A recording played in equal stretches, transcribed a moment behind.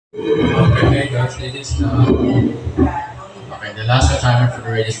Okay, guys, this is okay. The last retirement for the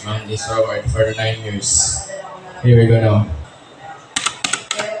Radius Mountain is forward for the 9 years. Here we go now.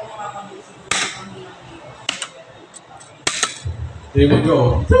 Here we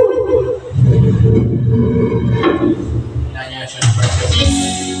go. 9 years anniversary.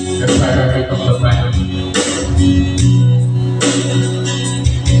 The priority of the family.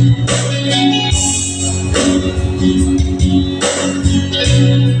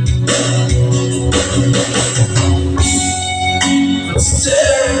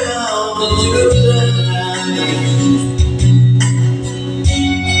 Stare out into the night,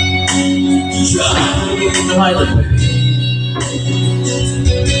 trying to hide the pain.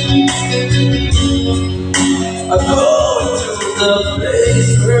 I go to the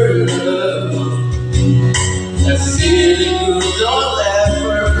place where you love. That feeling you don't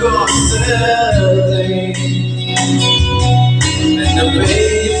ever go setting. And the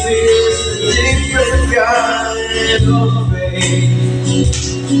pain you feel is a different kind of pain.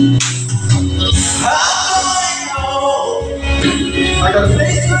 I'm going home. I got a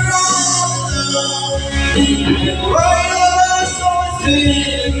place where I belong. Where your love's always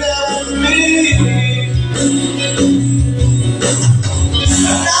been enough for me.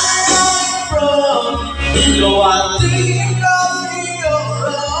 I'm not running from. No, I think I'll be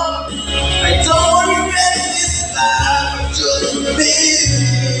alright. I don't regret this life just for me.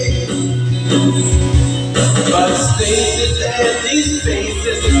 But these faces and these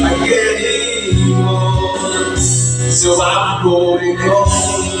faces are getting old, so I'm going home.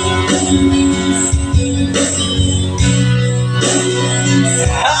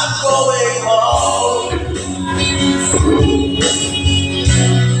 I'm going home.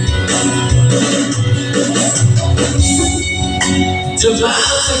 The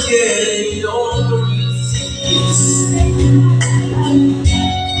miles are getting longer, it seems.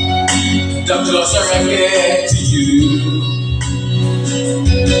 The closer I get to you,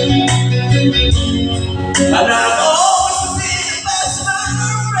 and I'll always be the best man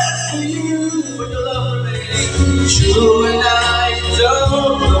friend for you. For your love remains true, and I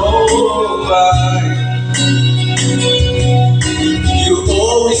don't know why. You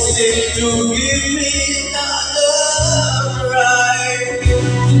always seem to give me another ride.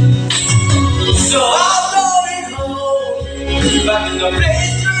 So I'm going home, back to the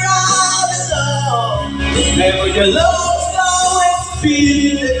place where I belong. And where your love's always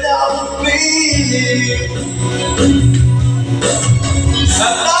feeling out me.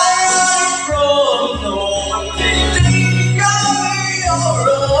 I'm not running from no one can think of me or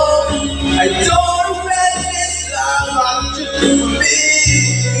wrong. I don't regret this life I took for me.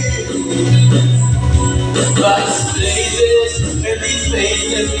 But these places and these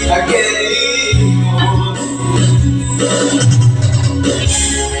faces are getting old.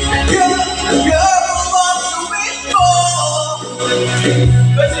 Girl wants to wait for,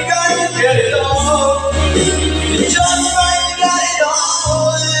 but you gotta get it all. You just might get it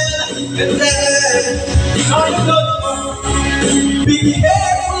all, and then all you got. Be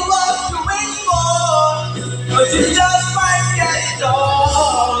careful what you wait for, but you just might get it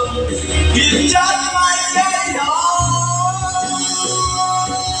all. You just might get it all.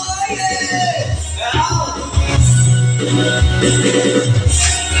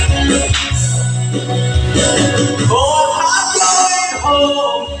 Oh, I'm going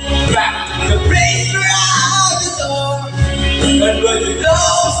home, back to the place where I belong. And where you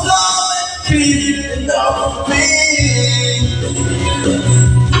love's always feeling of me.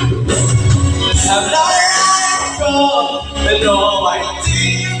 I'm not running from, and no, I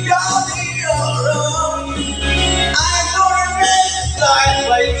think you got me all wrong. I don't regret this life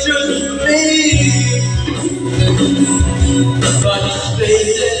I choose for me. But these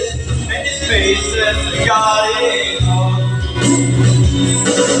faces and these faces got it on.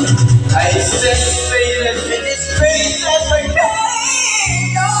 I said these faces and these faces are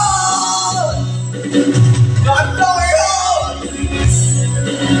getting on. I'm going home.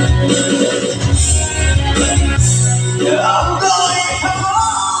 I'm going home.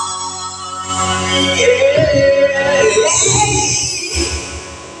 Yeah.